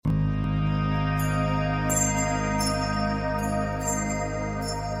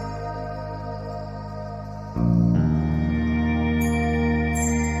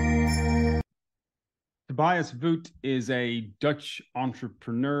Tobias Woudt is a Dutch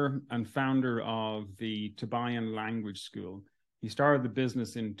entrepreneur and founder of the Tobias Language School. He started the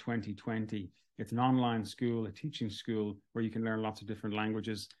business in 2020. It's an online school, a teaching school where you can learn lots of different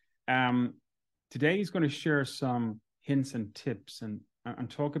languages. Today, he's going to share some hints and tips and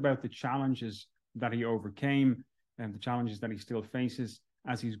talk about the challenges that he overcame and the challenges that he still faces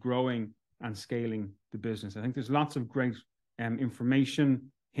as he's growing and scaling the business. I think there's lots of great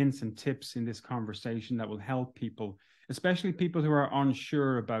information, hints and tips in this conversation that will help people, especially people who are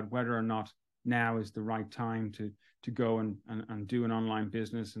unsure about whether or not now is the right time to go and do an online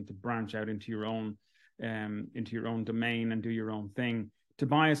business and to branch out into your own domain and do your own thing.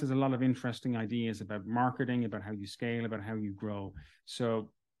 Tobias has a lot of interesting ideas about marketing, about how you scale, about how you grow.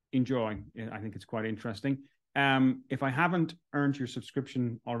 So enjoy. I think it's quite interesting. If I haven't earned your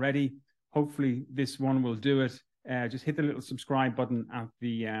subscription already, hopefully this one will do it. Just hit the little subscribe button at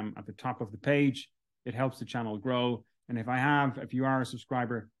the top of the page. It helps the channel grow. And if you are a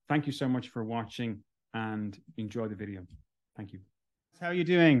subscriber, thank you so much for watching and enjoy the video. Thank you. How are you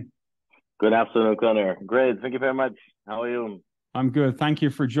doing? Good afternoon, Connor. Great. Thank you very much. How are you? I'm good. Thank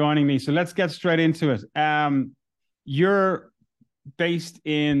you for joining me. So let's get straight into it. You're based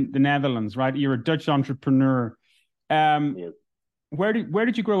in the Netherlands, right? You're a Dutch entrepreneur. Yes. Where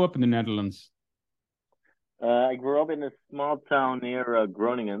did you grow up in the Netherlands? I grew up in a small town near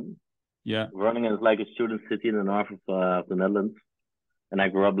Groningen. Yeah. Groningen is like a student city in the north of the Netherlands. And I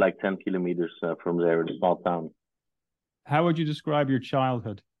grew up like 10 kilometers from there in a small town. How would you describe your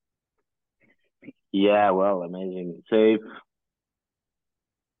childhood? Yeah, well, amazing. Safe,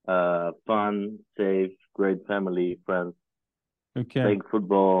 fun, safe, great family, friends. Okay. Playing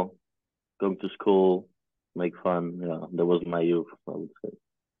football, going to school, make fun. Yeah, that was my youth, I would say.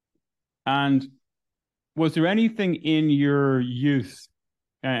 And was there anything in your youth,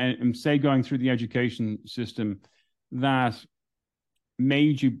 and say going through the education system, that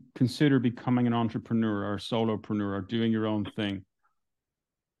made you consider becoming an entrepreneur or a solopreneur or doing your own thing?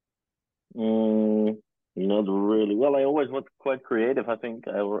 Not really. Well, I always was quite creative. I think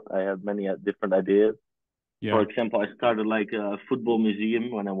I had many different ideas. Yeah. For example, I started like a football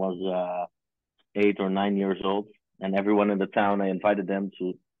museum when I was 8 or 9 years old, and everyone in the town, I invited them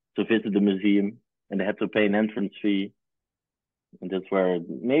to visit the museum, and they had to pay an entrance fee. And that's where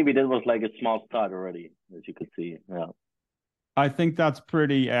maybe that was like a small start already, as you could see. Yeah. I think that's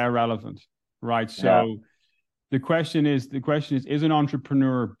pretty relevant, right? So Yeah. the question is, an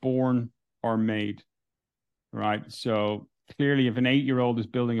entrepreneur born or made, right? So clearly, if an 8-year-old is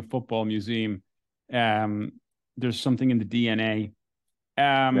building a football museum, there's something in the DNA.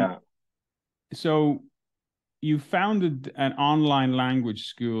 Yeah. So you founded an online language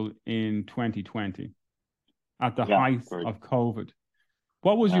school in 2020 at the height of COVID.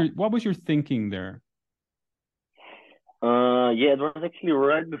 What was your thinking there? Yeah, it was actually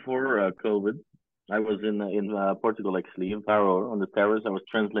right before COVID. I was in Portugal, actually, in Faro on the terrace. I was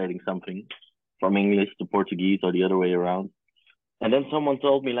translating something from English to Portuguese or the other way around. And then someone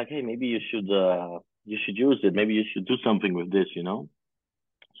told me like, hey, maybe you should use it. Maybe you should do something with this, you know?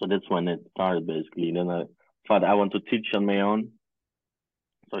 So that's when it started, basically. And then I thought I want to teach on my own.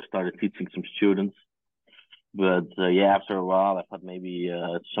 So I started teaching some students. But yeah, after a while, I thought maybe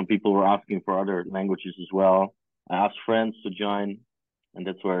some people were asking for other languages as well. I asked friends to join, and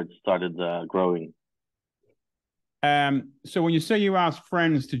that's where it started growing. So when you say you asked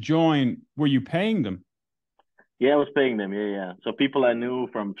friends to join, were you paying them? Yeah, I was paying them. Yeah. So people I knew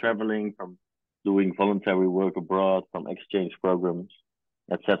from traveling, from doing voluntary work abroad, from exchange programs,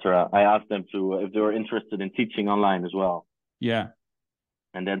 etc. I asked them if they were interested in teaching online as well. Yeah.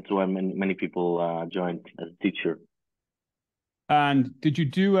 And that's why many people joined as a teacher. And did you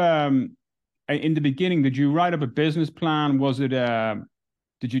do in the beginning? Did you write up a business plan? Was it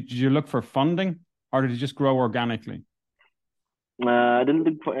did you look for funding, or did it just grow organically? I didn't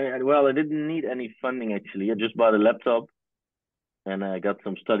look for, well, I didn't need any funding actually. I just bought a laptop, and I got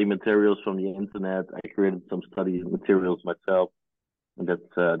some study materials from the internet. I created some study materials myself, and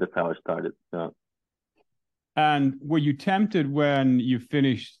that's how I started. Yeah. And were you tempted when you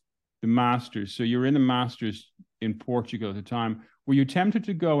finished the master's? So you're in the master's in Portugal at the time. Were you tempted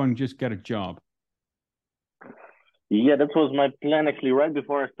to go and just get a job? Yeah, that was my plan actually. Right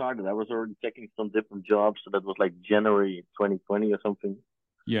before I started, I was already checking some different jobs. So that was like January 2020 or something.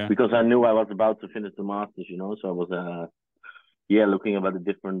 Yeah. Because I knew I was about to finish the master's, you know. So I was looking about the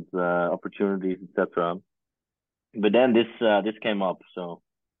different opportunities, etc. But then this came up, so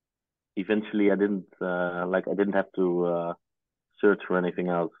eventually I didn't have to search for anything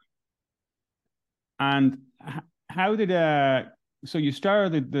else. And how did so you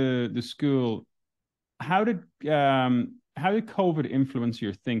started the school how did COVID influence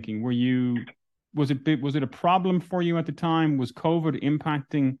your thinking? Was it a problem for you at the time? Was COVID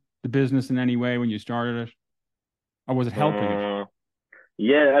impacting the business in any way when you started it, or was it helping it?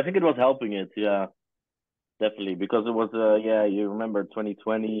 Yeah, I think it was helping it. Yeah, definitely because it was yeah, you remember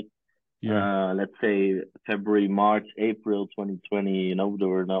 2020, Yeah, let's say February, March, April 2020, there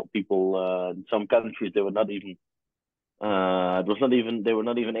were no people in some countries they were not even it was not even they were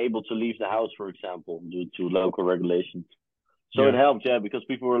not even able to leave the house, for example, due to local regulations. So it yeah, helped, yeah, because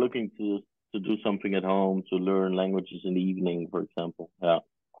people were looking to do something at home, to learn languages in the evening, for example. Yeah.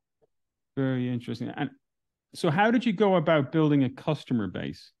 very interesting. And so, how did you go about building a customer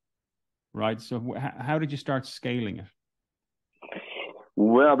base? Right. So, how did you start scaling it?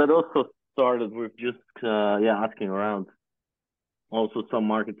 Well, that also started with just yeah, asking around. Also some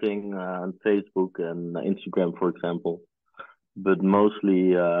marketing on Facebook and Instagram, for example, but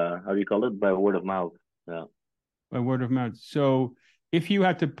mostly how do you call it? By word of mouth. Yeah. By word of mouth. So, if you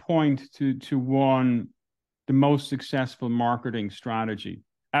had to point to one, the most successful marketing strategy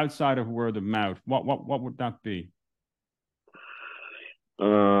outside of word of mouth, what would that be?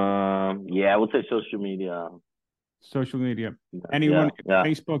 Yeah, I would say social media. Social media. Yeah, Anyone? yeah, yeah.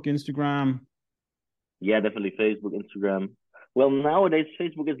 Facebook, Instagram. Yeah, definitely Facebook, Instagram. Well, nowadays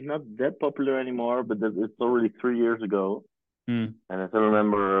Facebook is not that popular anymore, but it's already 3 years ago. Mm. And if I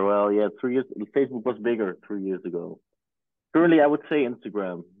remember, well, yeah, 3 years. Facebook was bigger 3 years ago. Currently, I would say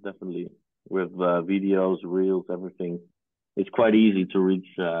Instagram, definitely, with videos, reels, everything. It's quite easy to reach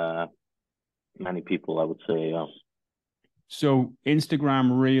many people, I would say. Yeah. So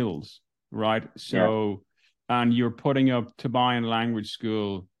Instagram Reels, right? Yeah. So, and you're putting up Tobias language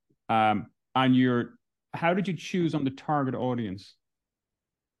school, and how did you choose on the target audience?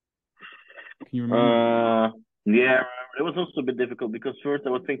 Can you remember? Yeah, it was also a bit difficult because first I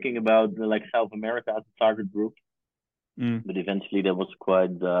was thinking about like South America as a target group, Mm, but eventually that was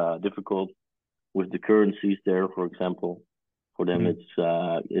quite difficult with the currencies there, for example. For them, mm.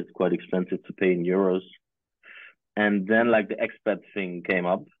 it's quite expensive to pay in euros. And then like the expat thing came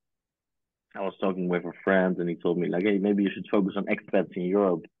up. I was talking with a friend, and he told me like, hey, maybe you should focus on expats in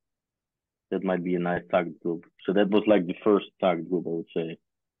Europe. That might be a nice target group. So that was like the first target group, I would say,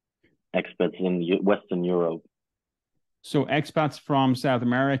 expats in Western Europe. So expats from South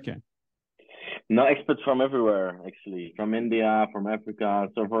America. No, expats from everywhere, actually, from India, from Africa.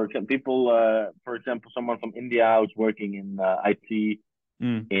 So for example, people, for example, someone from India who's working in IT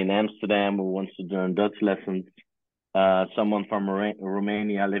Mm. in Amsterdam who wants to learn Dutch lessons. Someone from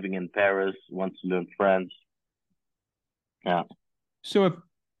Romania living in Paris wants to learn French. Yeah. So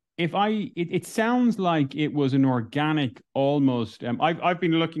it sounds like it was an organic almost. I've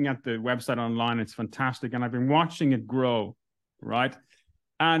been looking at the website online. It's fantastic, and I've been watching it grow, right?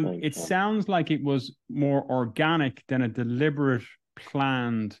 And Thanks. it sounds like it was more organic than a deliberate,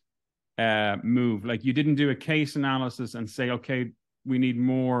 planned move. Like you didn't do a case analysis and say, okay, we need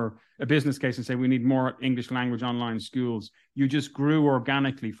more, a business case and say we need more English language online schools. You just grew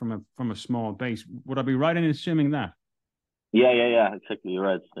organically from a small base. Would I be right in assuming that? Yeah, exactly. You're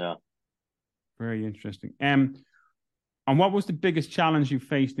right. Yeah. Very interesting. And what was the biggest challenge you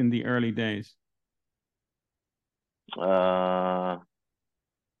faced in the early days? Uh,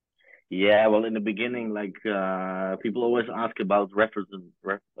 yeah, well, in the beginning, like people always ask about references,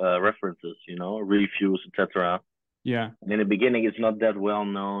 reviews, etc. Yeah. And in the beginning, it's not that well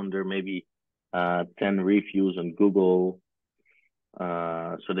known. There may be 10 reviews on Google.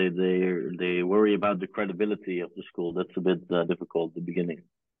 So they worry about the credibility of the school. That's a bit difficult at the beginning.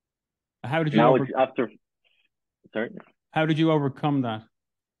 How did you Now it's after. Sorry. How did you overcome that?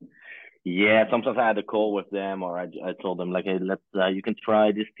 Yeah, sometimes I had a call with them, or I told them like, hey, let's you can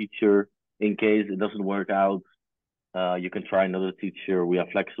try this teacher in case it doesn't work out. You can try another teacher. We are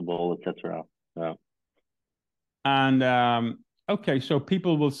flexible, etc. And okay, so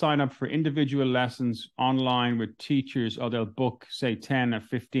people will sign up for individual lessons online with teachers, or they'll book, say, 10 or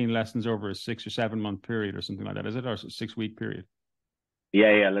 15 lessons over a 6 or 7 month period or something like that. Is it? Or a 6 week period?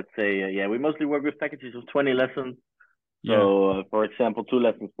 Yeah. Let's say yeah. We mostly work with packages of 20 lessons. Yeah. So, for example, 2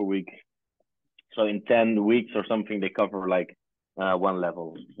 lessons per week. So in 10 weeks or something, they cover like one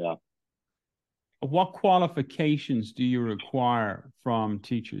level. Yeah. What qualifications do you require from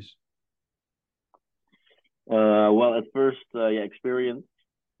teachers? Well, at first, yeah, experience.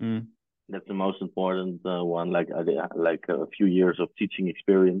 Mm. That's the most important one. Like like a few years of teaching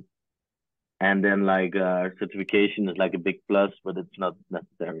experience, and then like certification is like a big plus, but it's not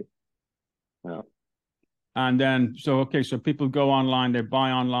necessary. Yeah. And then, so people go online, they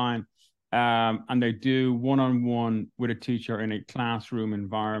buy online, and they do one-on-one with a teacher in a classroom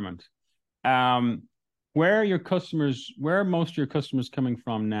environment. Um, Where are your customers? Where are most of your customers coming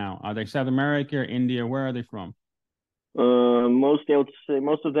from now? Are they South America or India? Where are they from? Mostly, I would say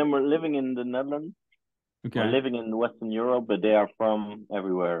most of them are living in the Netherlands or Okay. living in Western Europe, but they are from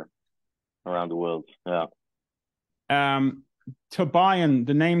everywhere around the world. Yeah. Um, Tobian,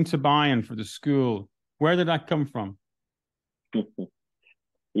 the name Tobian for the school, where did that come from?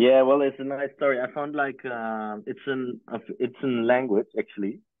 Yeah, well, it's a nice story. I found like it's in language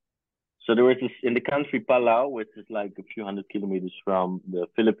actually. So there is this in the country Palau, which is like a few hundred kilometers from the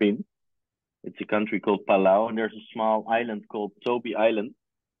Philippines. It's a country called Palau, and there's a small island called Toby Island,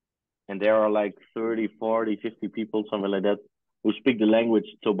 and there are like 30, 40, 50 people, something like that, who speak the language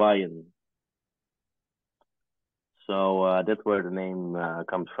Tobian. So that's where the name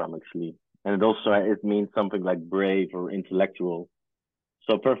comes from actually, and it also it means something like brave or intellectual.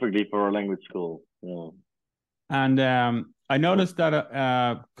 So perfectly for a language school. Yeah. And I noticed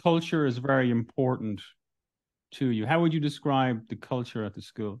that culture is very important to you. How would you describe the culture at the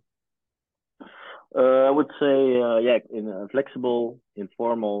school? I would say, yeah, in flexible,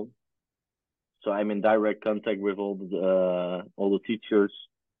 informal. So I'm in direct contact with all the teachers,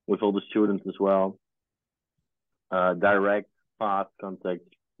 with all the students as well. Direct, fast contact.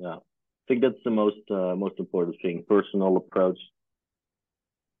 Yeah, I think that's the most important thing. Personal approach.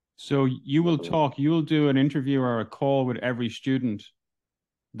 So you will Definitely. talk, you'll do an interview or a call with every student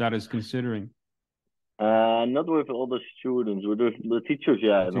that is considering Not with all the students, with the teachers. the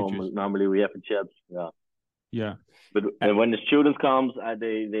Yeah, teachers. normally we have a chat. Yeah, Yeah. but Uh, when the student comes,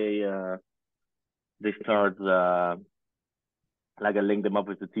 they start like I link them up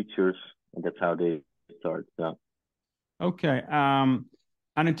with the teachers, and that's how they start. Yeah. okay. And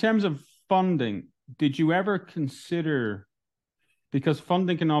in terms of funding, did you ever consider, because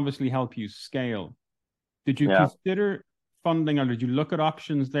funding can obviously help you scale, did you Yeah. consider funding or did you look at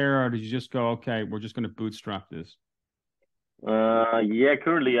options there or did you just go, okay, we're just going to bootstrap this? Yeah,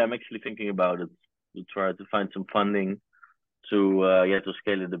 currently I'm actually thinking about it to try to find some funding to yeah to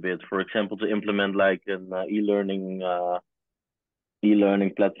scale it a bit. For example, to implement like an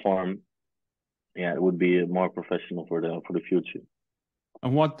e-learning platform. Yeah, it would be more professional for the future.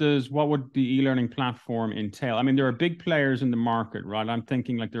 And what would the e-learning platform entail? I mean, there are big players in the market, right? I'm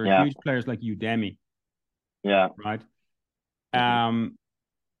thinking like there are Yeah, huge players like Udemy, yeah. right? Mhm. Um,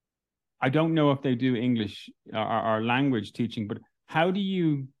 I don't know if they do English or language teaching, but how do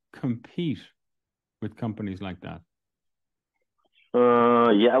you compete with companies like that?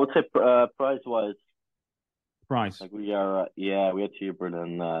 Yeah, I would say price wise, Price. like we are cheaper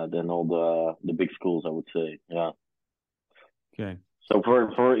than all the big schools. I would say. Yeah. Okay. So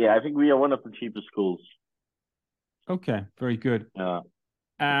for yeah, I think we are one of the cheapest schools. Okay. Very good. Yeah,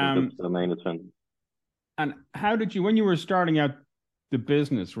 I think that's Um, the main advantage. and how did you, when you were starting out the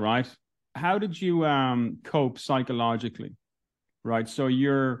business, right? How did you cope psychologically, right? So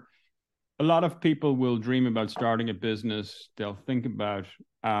you're a lot of people will dream about starting a business. They'll think about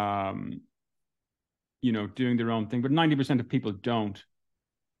um, doing their own thing, but 90% of people don't.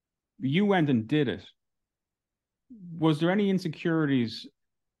 You went and did it. Was there any insecurities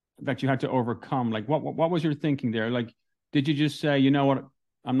that you had to overcome? Like what was your thinking there? Like, did you just say, you know what,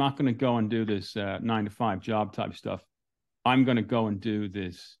 I'm not going to go and do this 9 to 5 job type stuff. I'm going to go and do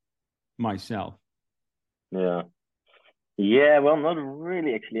this myself. Yeah. Yeah, well, not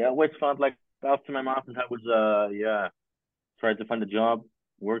really actually. I always felt like after my master's, I was yeah, try to find a job,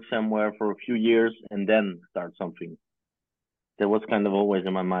 work somewhere for a few years, and then start something. That was kind of always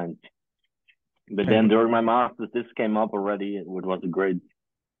in my mind. But Okay, then but during my master's, this came up already. It was a great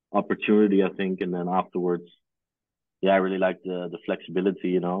opportunity, I think. And then afterwards, yeah, I really liked the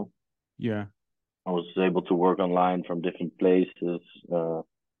flexibility. yeah. I was able to work online from different places. Uh,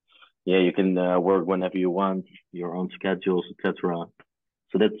 yeah, you can work whenever you want, your own schedules, etc.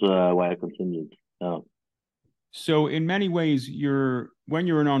 So that's why I continued. So in many ways, when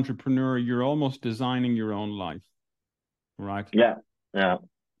you're an entrepreneur, you're almost designing your own life, right? Yeah, yeah.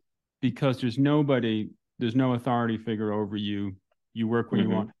 Because there's no authority figure over you. You work when you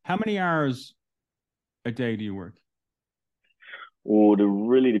want. Hmm. How many hours a day do you work? Oh, it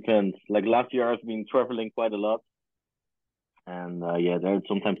really depends. Like last year, I've been traveling quite a lot, and yeah, it's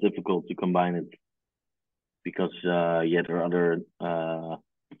sometimes difficult to combine it because yeah, there are other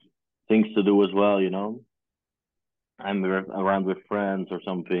things to do as well. I'm around with friends or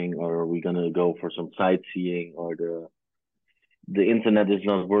something, or we're gonna go for some sightseeing, or the internet is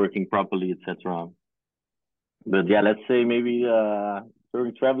not working properly, etc. But yeah, let's say maybe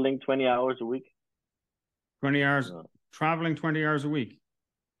during traveling, 20 hours a week. 20 hours Yeah, traveling, 20 hours a week.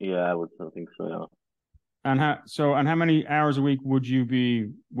 yeah, I would think so. Yeah. And how many hours a week would you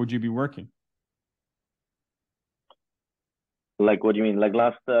be working? Like, what do you mean? Like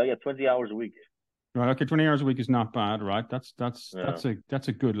last, 20 hours a week. Right. Okay. 20 hours a week is not bad, right? Yeah. That's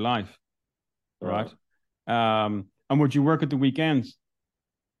a good life, Yeah. right? And would you work at the weekends?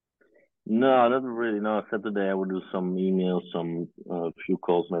 No, not really. No, Saturday I would do some emails, some few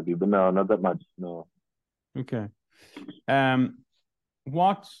calls maybe, but no, not that much. No. Okay. Um,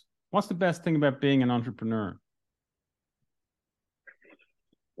 what's the best thing about being an entrepreneur?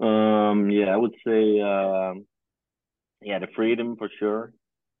 Yeah, I would say, yeah, the freedom for sure.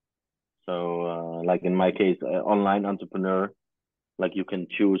 So, like in my case, online entrepreneur, like you can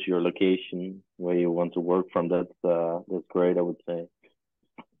choose your location where you want to work from. That's great, I would say.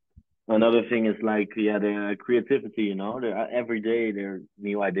 Another thing is like, yeah, the creativity. Every day there are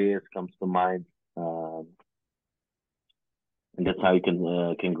new ideas comes to mind, um, and that's how you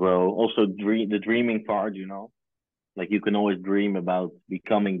can grow. Also, the dreaming part. Like you can always dream about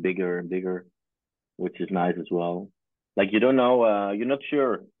becoming bigger and bigger, which is nice as well. Like you don't know, you're not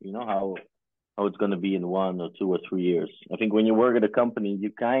sure, how it's gonna be in 1 or 2 or 3 years. I think when you work at a company,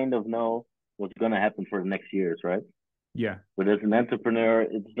 you kind of know what's gonna happen for the next years, right? Yeah. But as an entrepreneur,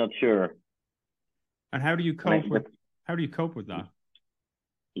 it's not sure. And And how do you cope with that?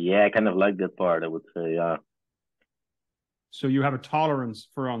 yeah, I kind of like that part. I would say, So you have a tolerance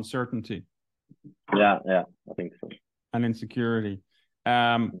for uncertainty yeah, I think so. and insecurity.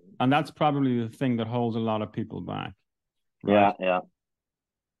 And that's probably the thing that holds a lot of people back, right? Yeah.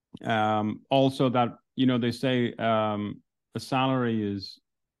 Also that, they say a salary is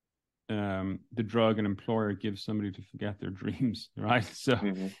the drug an employer gives somebody to forget their dreams, right? So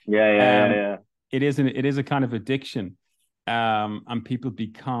Yeah. it is a kind of addiction. And people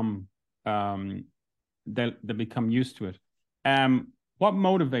become they become used to it. What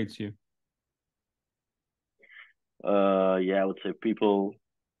motivates you? Yeah, I would say people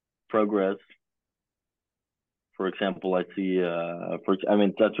progress. For example, I see, I'm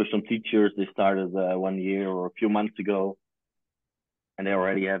in touch with some teachers. They started 1 year or a few months ago, and they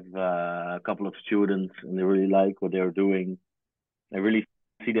already have a couple of students, and they really like what they're doing. I really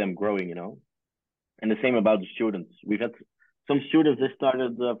see them growing. And the same about the students. We've had some students they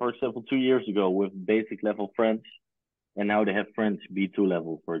started, for example, 2 years ago with basic level French, and now they have French B2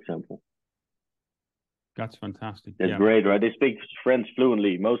 level, for example. That's fantastic. That's Yeah. great, right? They speak French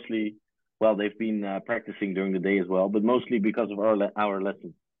fluently, mostly. Well, they've been practicing during the day as well, but mostly because of our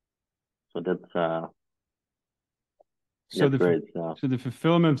lessons. So So that's great. so the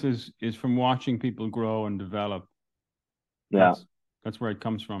fulfillment is from watching people grow and develop. Yeah, That's where it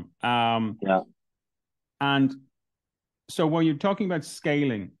comes from. yeah. And so when you're talking about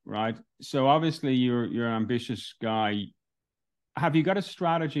scaling, right? So obviously you're an ambitious guy. Have you got a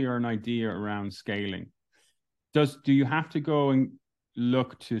strategy or an idea around scaling? Do you have to go and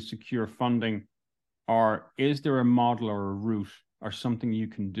look to secure funding, or is there a model or a route or something you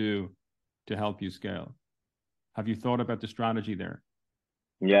can do to help you scale? Have you thought about the strategy there?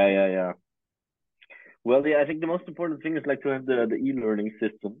 Yeah. Well, yeah, I think the most important thing is like to have the e-learning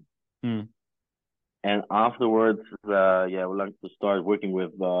system, Hmm. and afterwards, yeah, we'd like to start working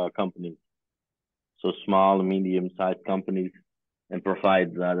with companies, so small and medium-sized companies, and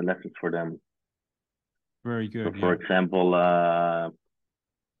provide the lessons for them. Very So, good. for Yeah. example,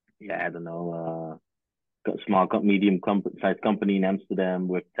 yeah, I don't know, medium sized company in Amsterdam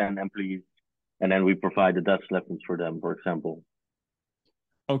with 10 employees, and then we provide the Dutch lessons for them, for example.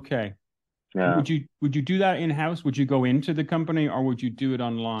 Okay. Yeah, Would you do that in house? Would you go into the company or would you do it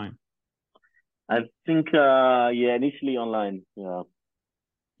online? I think, yeah, initially online. Yeah,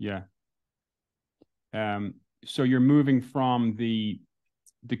 Yeah. So you're moving from the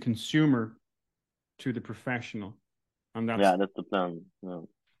consumer to the professional, and yeah, that's the plan. Yeah.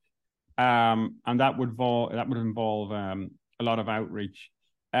 and that would involve a lot of outreach.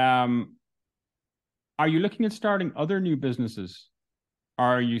 Um, are you looking at starting other new businesses? Or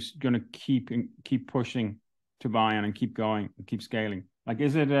are you going to keep pushing to buy in and keep going and keep scaling? Like,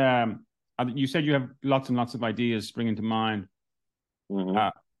 is it? You said you have lots and lots of ideas springing to mind. Mm-hmm. Uh,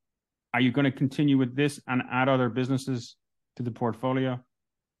 are you going to continue with this and add other businesses to the portfolio?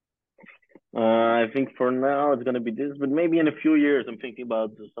 I think for now it's gonna be this, but maybe in a few years I'm thinking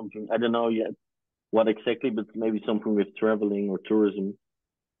about something. I don't know yet what exactly, but maybe something with traveling or tourism.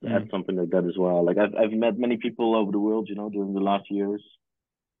 To add Mm. something like that as well. Like I've met many people over the world, during the last years,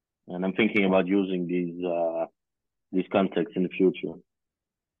 and I'm thinking about using these contacts in the future.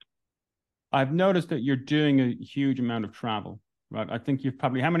 I've noticed that you're doing a huge amount of travel, right? I think you've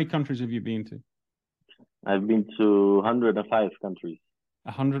probably, how many countries have you been to? I've been to 105 countries.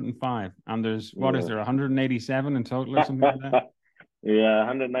 105. And there's, what is Yeah. there, 187 in total or something like Yeah,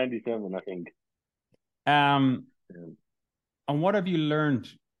 197, I think. that? Yeah. And what have you learned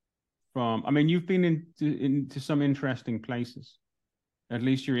from? I mean, you've been into some interesting places. At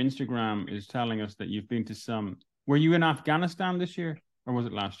least your Instagram is telling us that you've been to some. Were you in Afghanistan this year, or was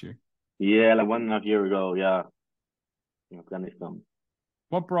it last year? Yeah, like 1.5 years ago. Yeah, in Afghanistan.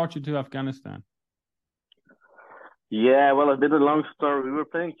 What brought you to Afghanistan? Yeah, well, a bit of a long story. We were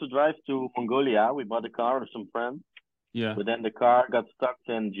planning to drive to Mongolia. We bought a car with some friends, Yeah. but then the car got stuck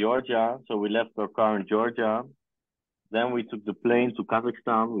in Georgia, so we left our car in Georgia. Then we took the plane to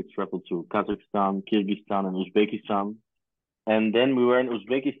Kazakhstan. We traveled to Kazakhstan, Kyrgyzstan, and Uzbekistan. And then we were in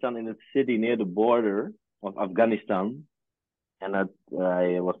Uzbekistan in a city near the border of Afghanistan. And I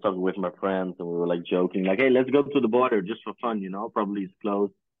was talking with my friends, and we were like joking, like, "Hey, let's go to the border just for fun, you know? Probably it's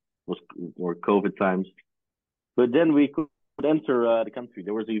closed. It was or COVID times." But then we could enter the country.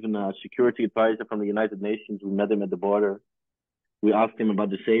 There was even a security advisor from the United Nations. We met him at the border. We asked him about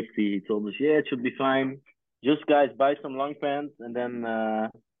the safety. He told us, "Yeah, it should be fine. Just guys, buy some long pants, and then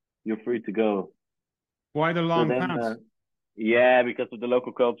you're free to go." Why the So long then, pants? yeah, because of the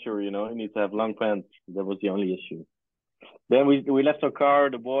local culture, you need to have long pants. That was the only issue. Then we left our car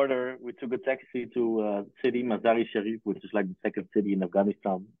at the border. We took a taxi to city Mazar-e Sharif, which is like the second city in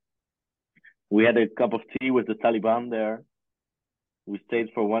Afghanistan. We had a cup of tea with the Taliban there. We stayed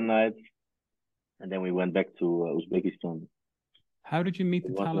for one night, and then we went back to Uzbekistan. How did you meet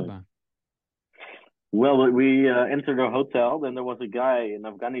the It was nice. Taliban? Well, we entered our hotel. Then there was a guy, an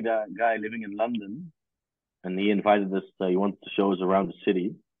Afghani guy living in London, and he invited us. He wanted to show us around the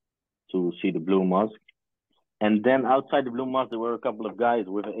city to see the Blue Mosque. And then outside the Blue Mosque, there were a couple of guys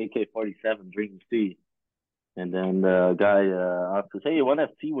with an AK-47 drinking tea. And then the guy asked us, "Hey, you want to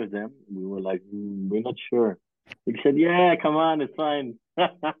have tea with them?" We were like, "We're not sure." He said, "Yeah, come on, it's fine."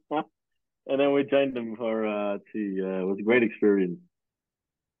 And then we joined them for tea. It was a great experience.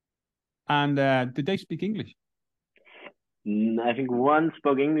 And did they speak English? I think one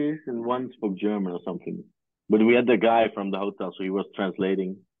spoke English and one spoke German or something. But we had the guy from the hotel, so he was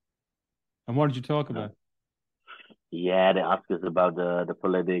translating. And what did you talk Uh, about? yeah, they asked us about the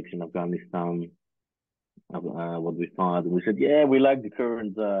politics in Afghanistan, what we thought. And we said, "Yeah, we like the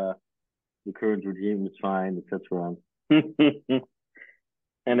current regime is fine, etc."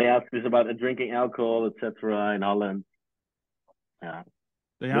 And they asked us about drinking alcohol, etc. in Holland. Yeah,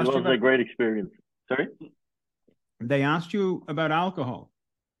 They but it asked you was a about great experience. Sorry? they asked you about alcohol.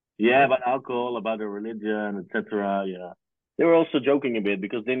 Yeah, about alcohol, about the religion, etc. Yeah, they were also joking a bit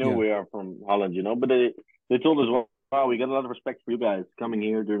because they know Yeah. we are from Holland, But they told us, "Wow, we got a lot of respect for you guys coming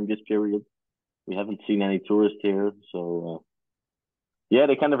here during this period. We haven't seen any tourists here, so yeah,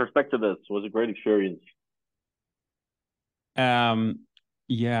 they kind of respected us. It was a great experience." Um,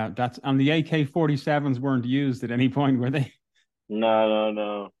 yeah, that's and the AK-47s weren't used at any point, were they? No, no,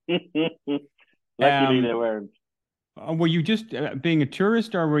 no. Luckily, they Um, weren't. were you just being a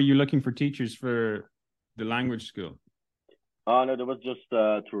tourist, or were you looking for teachers for the language school? Oh no, there was just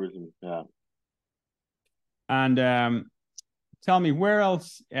tourism. Yeah. And tell me, where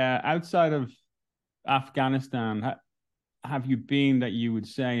else outside of Afghanistan have you been that you would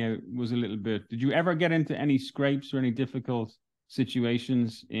say was a little bit? Did you ever get into any scrapes or any difficult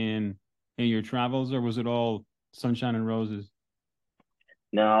situations in your travels, or was it all sunshine and roses?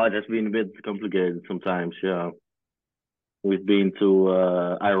 No, it has been a bit complicated sometimes. Yeah, we've been to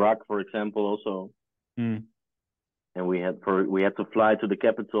Iraq, for example, also, Hmm. and we had to fly to the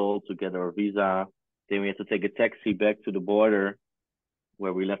capital to get our visa. Then we had to take a taxi back to the border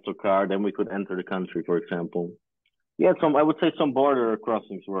where we left our car. Then we could enter the country, for example. Yeah, I would say some border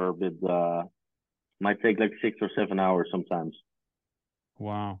crossings were a bit might take like 6 or 7 hours sometimes.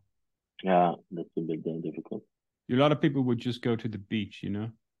 Wow. Yeah, that's a bit difficult. A lot of people would just go to the beach, you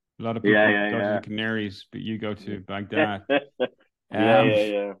know. A lot of Yeah, people go to the yeah, Canaries, but you go yeah. to Baghdad. Yeah, Um, yeah,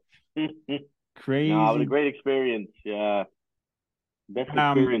 yeah. No, but a crazy. great experience. Yeah, best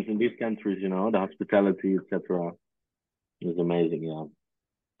Um, experience in these countries. The hospitality, etc. is amazing. Yeah.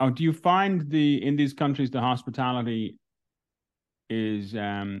 oh, do you find in these countries the hospitality is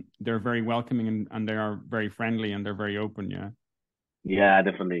they're very welcoming and they are very friendly and they're very open, yeah. Yeah,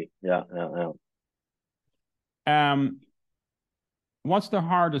 definitely. Yeah, yeah, Um, what's the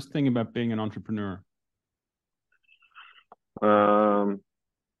hardest thing about being an entrepreneur? yeah.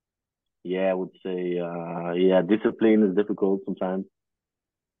 Yeah, I would say, yeah, discipline is difficult sometimes.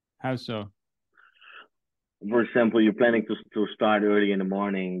 How so? For example, you're planning to start early in the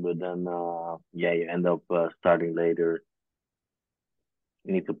morning, but then, yeah, you end up starting later.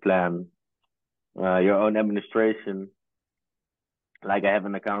 You need to plan your own administration. Like I have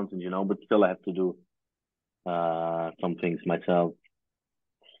an accountant, but still I have to do some things myself.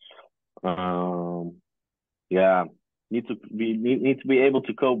 Um, yeah. need to be able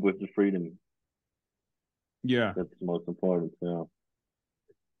to cope with the freedom. Yeah. That's the most important. Yeah.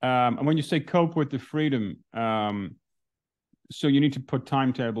 And when you say cope with the freedom, so you need to put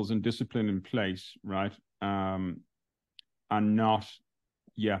timetables and discipline in place, right? And not,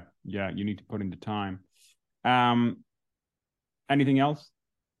 yeah, you need to put in the time. Anything else?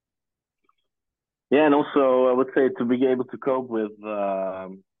 Yeah, and also I would say to be able to cope with,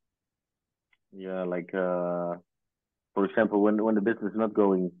 like for example, when the business is not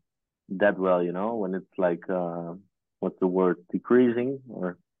going that well, when it's like what's the word, decreasing,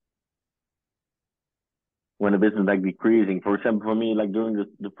 or when the business like decreasing. For example, for me, like during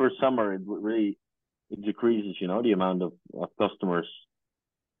the first summer, it decreases, the amount of customers.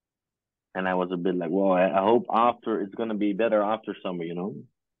 And I was a bit like, well, I hope after it's gonna be better after summer.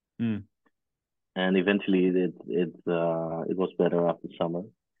 Mm. And eventually it was better after summer.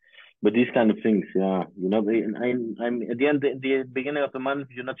 But these kind of things, yeah, I'm at the beginning of the month,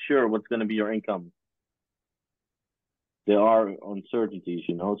 you're not sure what's gonna be your income. There are uncertainties,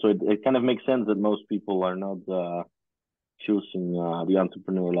 so it kind of makes sense that most people are not choosing the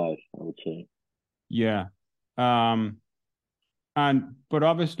entrepreneur life, I would say. Yeah. But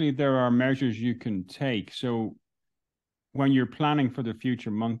obviously there are measures you can take. So when you're planning for the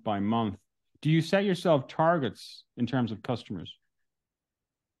future month by month, do you set yourself targets in terms of customers?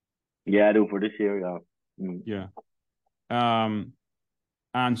 Yeah, I do for this year, yeah. Mm. Yeah.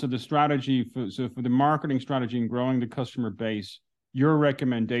 And so the strategy for the marketing strategy and growing the customer base, your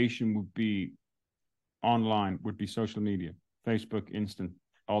recommendation would be online, would be social media, Facebook, Instant,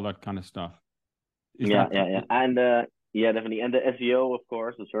 all that kind of stuff. Yeah, and yeah, definitely, and the SEO, of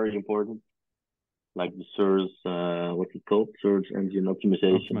course, is very important. Like the search, what's it called? Search engine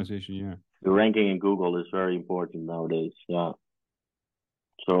optimization. Optimization, yeah. The ranking in Google is very important nowadays. Yeah.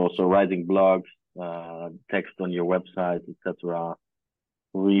 So also writing blogs, text on your website, etc.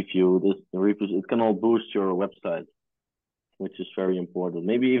 The reviews, it can all boost your website, which is very important.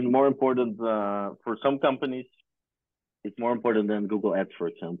 Maybe even more important for some companies. It's more important than Google Ads, for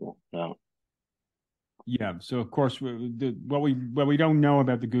example. Yeah. Yeah. So of course, what we don't know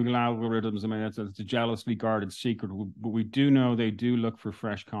about the Google algorithms, I mean, that's a jealously guarded secret. But we do know they do look for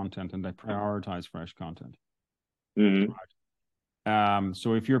fresh content and they prioritize fresh content. Mm-hmm.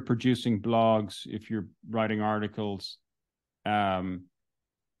 So if you're producing blogs, if you're writing articles,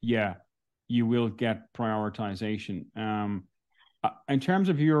 yeah, you will get prioritization. In terms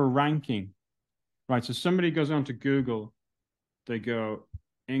of your ranking, right? So somebody goes on to Google, they go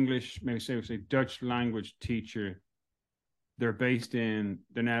English, maybe say Dutch language teacher. They're based in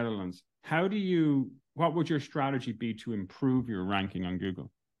the Netherlands. What would your strategy be to improve your ranking on Google?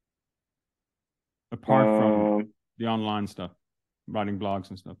 Apart from the online stuff, writing blogs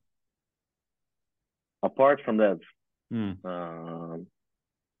and stuff. Apart from that,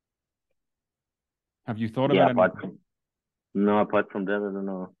 have you thought about it? No, apart from that, I don't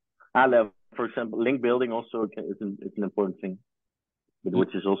know. For example, link building also is an important thing, but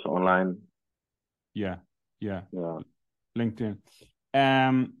which is also online. Yeah. LinkedIn.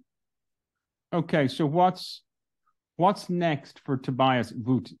 Okay, so what's next for Tobias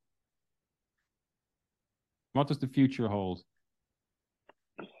Woudt? What does the future hold?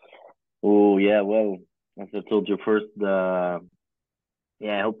 Oh yeah, well, as I told you first, I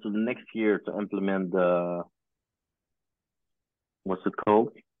hope to the next year to implement what's it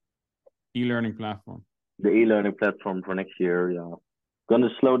called? E-learning platform. The e-learning platform for next year. Yeah, gonna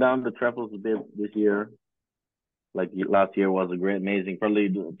slow down the travels a bit this year. Like last year was amazing,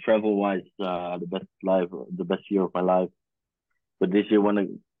 probably travel-wise, the best year of my life. But this year, want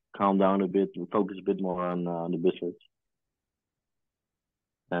to calm down a bit, and focus a bit more on the business.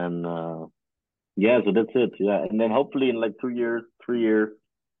 And so that's it. Yeah, and then hopefully in like 2 years, 3 years,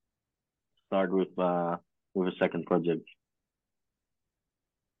 start with a second project.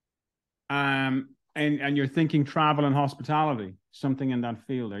 And you're thinking travel and hospitality, something in that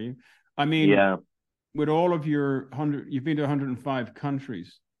field, are you? I mean, yeah. With all of your you've been to 105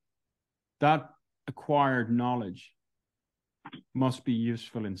 countries. That acquired knowledge must be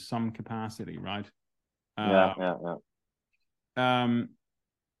useful in some capacity, right? Yeah. And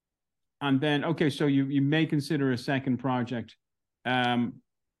then, okay, so you may consider a second project.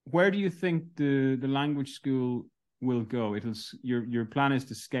 Where do you think the language school will go? Your plan is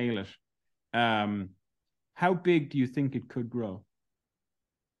to scale it. How big do you think it could grow?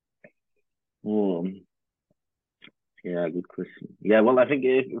 Yeah, good question. Yeah, well, I think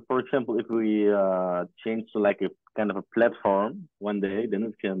for example, if we change to like a kind of a platform one day, then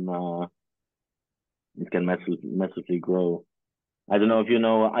it can massively grow. I don't know if you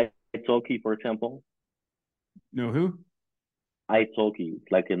know italki, for example. No, who? italki.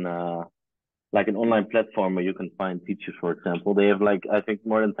 It's like an online platform where you can find teachers, for example. They have like I think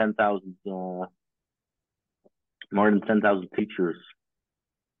more than 10,000 teachers.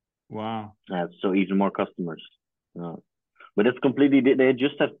 Wow. So even more customers. Uh, but it's completely they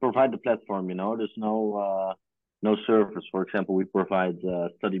just have to provide the platform. There's no service. For example, we provide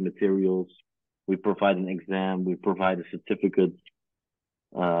study materials, we provide an exam, we provide a certificate,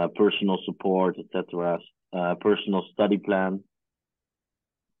 personal support, etc. Personal study plan.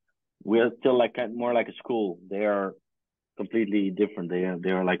 We are still like more like a school. They are completely different. They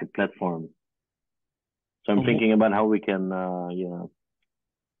are like a platform. So I'm Oh, thinking about how we can,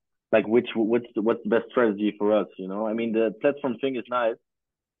 like what's the best strategy for us. I mean, the platform thing is nice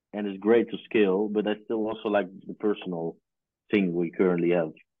and it's great to scale, but I still also like the personal thing we currently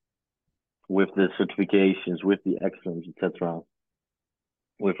have with the certifications, with the excellence, etc.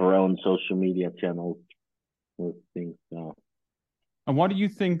 With our own social media channels, with things. and what do you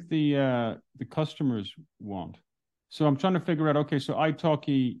think the customers want? So I'm trying to figure out, okay, so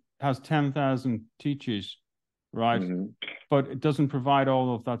italki has 10,000 teachers, right? Mhm. But it doesn't provide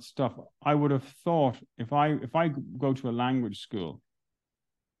all of that stuff. I would have thought if I go to a language school,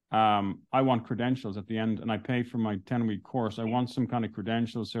 I want credentials at the end, and I pay for my 10-week course. I want some kind of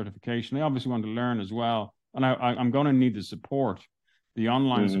credential certification. I obviously want to learn as well, and I'm going to need the support, the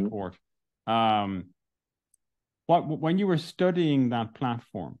online Mhm. support. Um, when you were studying that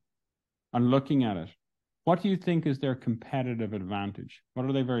platform and looking at it, what do you think is their competitive advantage? What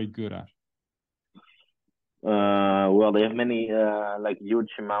are they very good at? Well, they have many, like huge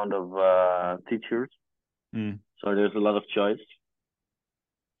amount of teachers, Mm, so there's a lot of choice.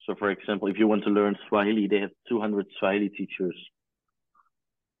 So, for example, if you want to learn Swahili, they have 200 Swahili teachers,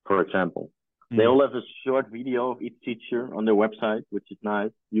 for example. They mm, all have a short video of each teacher on their website, which is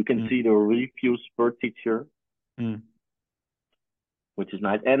nice. You can mm, see the reviews per teacher, mm. which is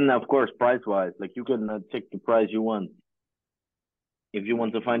nice. And of course, price-wise, like you can take the price you want. If you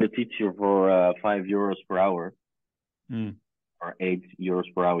want to find a teacher for €5 per hour Mm. or €8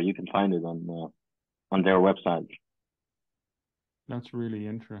 per hour, you can find it on their website. That's really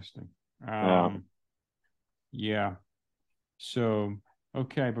interesting. Yeah. Yeah. So,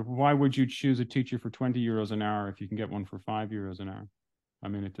 okay, but why would you choose a teacher for 20 euros an hour if you can get one for 5 euros an hour? I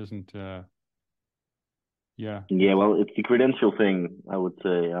mean, it doesn't, yeah, Yeah, it's, well, it's the credential thing, I would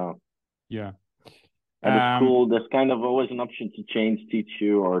say. yeah. At the Um, school, there's kind of always an option to change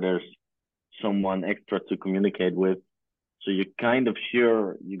teacher, or there's someone extra to communicate with. So you're kind of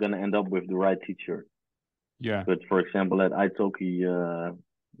sure you're gonna end up with the right teacher. yeah. But for example, at italki,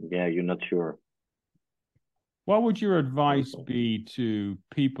 yeah, you're not sure. What would your I would advice say. be to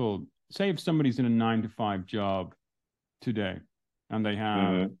people, say if somebody's in a 9 to 5 job today and they have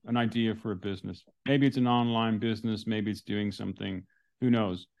Mm-hmm. an idea for a business? Maybe it's an online business, maybe it's doing something, who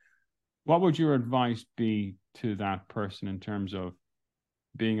knows? What would your advice be to that person in terms of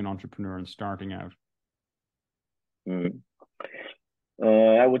being an entrepreneur and starting out? Mm-hmm.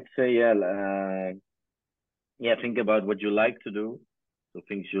 I would say, yeah, think about what you like to do. So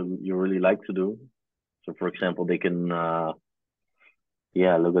things you really like to do. So for example, they can,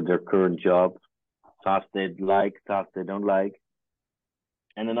 yeah, look at their current job, tasks they like, tasks they don't like.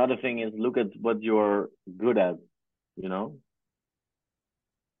 And another thing is look at what you're good at, you know?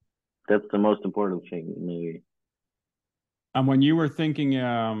 That's the most important thing, maybe. And when you were thinking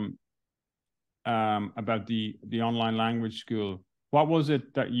about the online language school, what was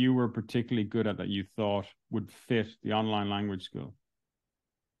it that you were particularly good at that you thought would fit the online language school?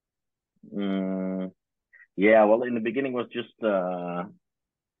 Mm, yeah, well, in the beginning was just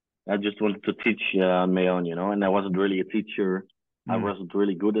I just wanted to teach on my own, and I wasn't really a teacher. I Mm, wasn't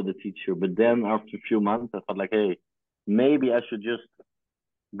really good at a teacher. But then after a few months, I thought like, hey, maybe I should just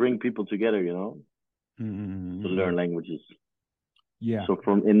bring people together, mm, mm, to mm, mm. learn languages. Yeah, So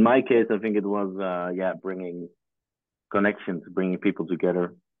from in my case, I think it was yeah, bringing connections, bringing people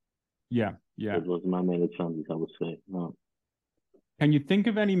together. yeah, yeah. That was my main advantage, I would say. Can you think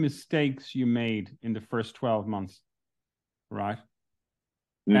of any mistakes you made in the first 12 months, right?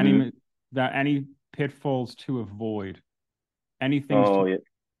 Any Mm-hmm. any pitfalls to avoid? Any things Oh to yeah,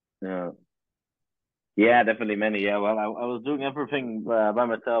 yeah, yeah, definitely many. Yeah, well, I was doing everything by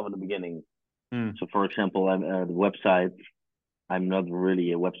myself at the beginning. mm, So, for example, I'm the website. I'm not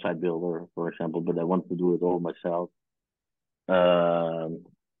really a website builder, for example, but I want to do it all myself. Um,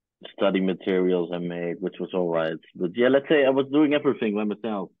 Study materials I made, which was all right. But yeah, let's say I was doing everything by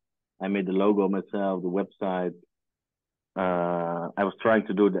myself. I made the logo myself, the website. I was trying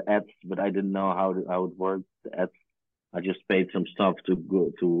to do the ads, but I didn't know how it worked. The ads. I just paid some stuff to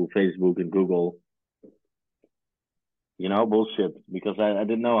go to Facebook and Google, bullshit, because I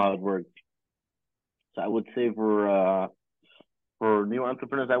didn't know how it worked. So I would say for new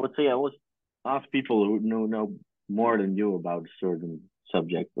entrepreneurs, I would say I always ask people who know more than you about a certain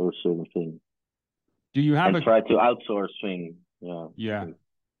subject or a certain thing, Do you have and try to outsource things. Yeah. yeah.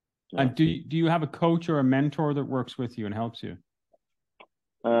 Yeah. And do you have a coach or a mentor that works with you and helps you?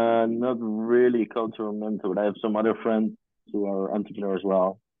 Not really coach or mentor, but I have some other friends who are entrepreneurs as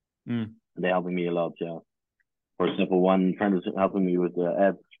well. Mm. They're helping me a lot. Yeah. For example, one friend is helping me with the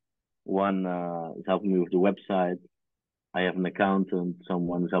app. One is helping me with the website. I have an accountant.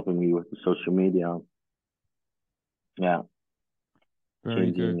 Someone is helping me with the social media. Yeah,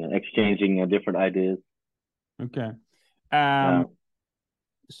 Very good. exchanging different ideas. Okay. Yeah,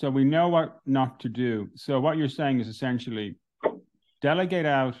 So we know what not to do. So what you're saying is essentially delegate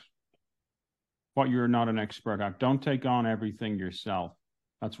out what you're not an expert at. Don't take on everything yourself.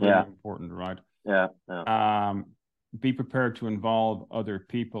 That's really yeah, important, right? yeah, yeah. Be prepared to involve other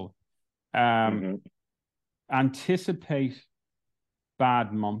people. Anticipate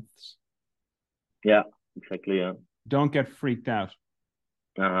bad months. Yeah, exactly. Yeah. Don't get freaked out.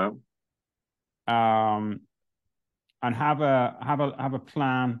 Uh-huh. And have a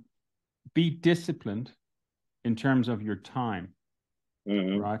plan. Be disciplined in terms of your time,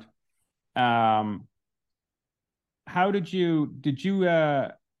 right? How did you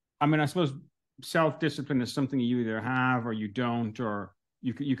I mean, I suppose self-discipline is something you either have or you don't, or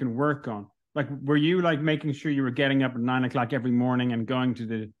you can work on. Like, were you like making sure you were getting up at 9 o'clock every morning and going to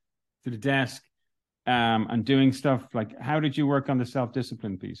the desk and doing stuff? Like, how did you work on the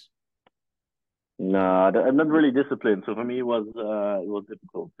self-discipline piece? No, I'm not really disciplined, so for me it was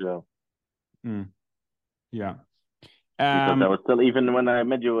difficult. Yeah. Yeah. Because I was still, even when I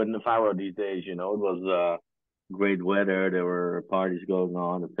met you in the Faro these days, it was great weather. There were parties going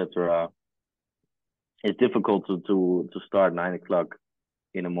on, etc. It's difficult to start 9 o'clock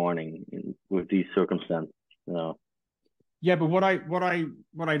in the morning with these circumstances. Yeah, but what I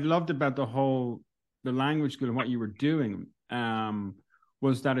loved about the language school and what you were doing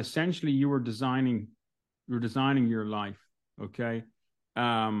was that essentially you were designing your life. Okay.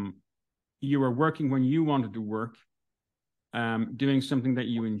 You were working when you wanted to work, doing something that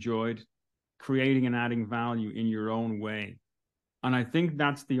you enjoyed, creating and adding value in your own way. And I think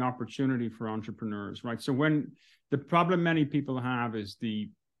that's the opportunity for entrepreneurs, right? So when the problem many people have is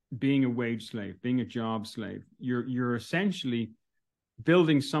being a wage slave, being a job slave, you're essentially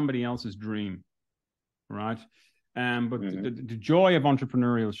building somebody else's dream, right? But the joy of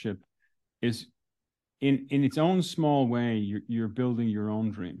entrepreneurship is in its own small way, you're building your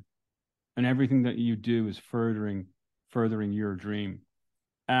own dream, and everything that you do is furthering your dream.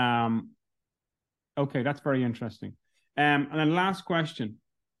 Okay, that's very interesting. And then last question.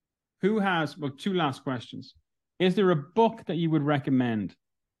 Two last questions. Is there a book that you would recommend?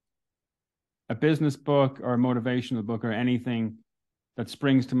 A business book or a motivational book or anything that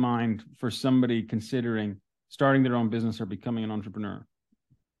springs to mind for somebody considering starting their own business or becoming an entrepreneur?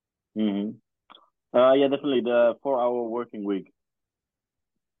 Yeah, definitely the 4 Hour Working Week.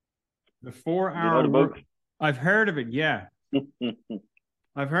 The 4 Hour You know the book? I've heard of it, yeah.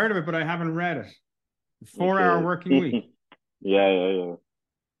 I've heard of it, but I haven't read it. The 4 Hour Working Week. Yeah.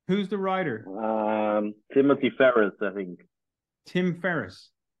 Who's the writer? Timothy Ferriss, I think. Tim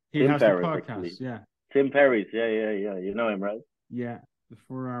Ferriss. He Tim has Ferriss, the podcast, actually. yeah. Tim Ferriss, yeah. You know him, right? Yeah, the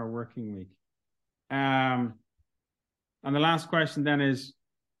 4 Hour Working Week. And the last question then is,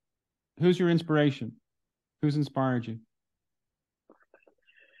 who's your inspiration? Who's inspired you?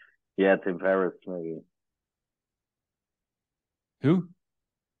 Yeah, Tim Ferriss, maybe. Who?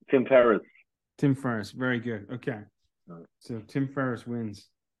 Tim Ferriss. Tim Ferriss. Very good. Okay. So Tim Ferriss wins.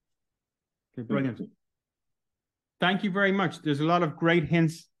 Okay, brilliant. Thank you very much. There's a lot of great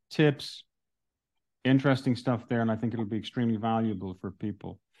hints, tips, interesting stuff there, and I think it'll be extremely valuable for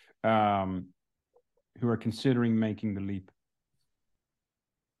people who are considering making the leap.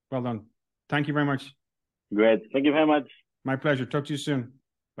 Well done. Thank you very much. Great. Thank you very much. My pleasure. Talk to you soon.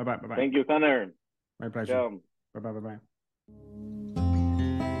 Bye-bye. Thank you, Connor. My pleasure. Bye-bye.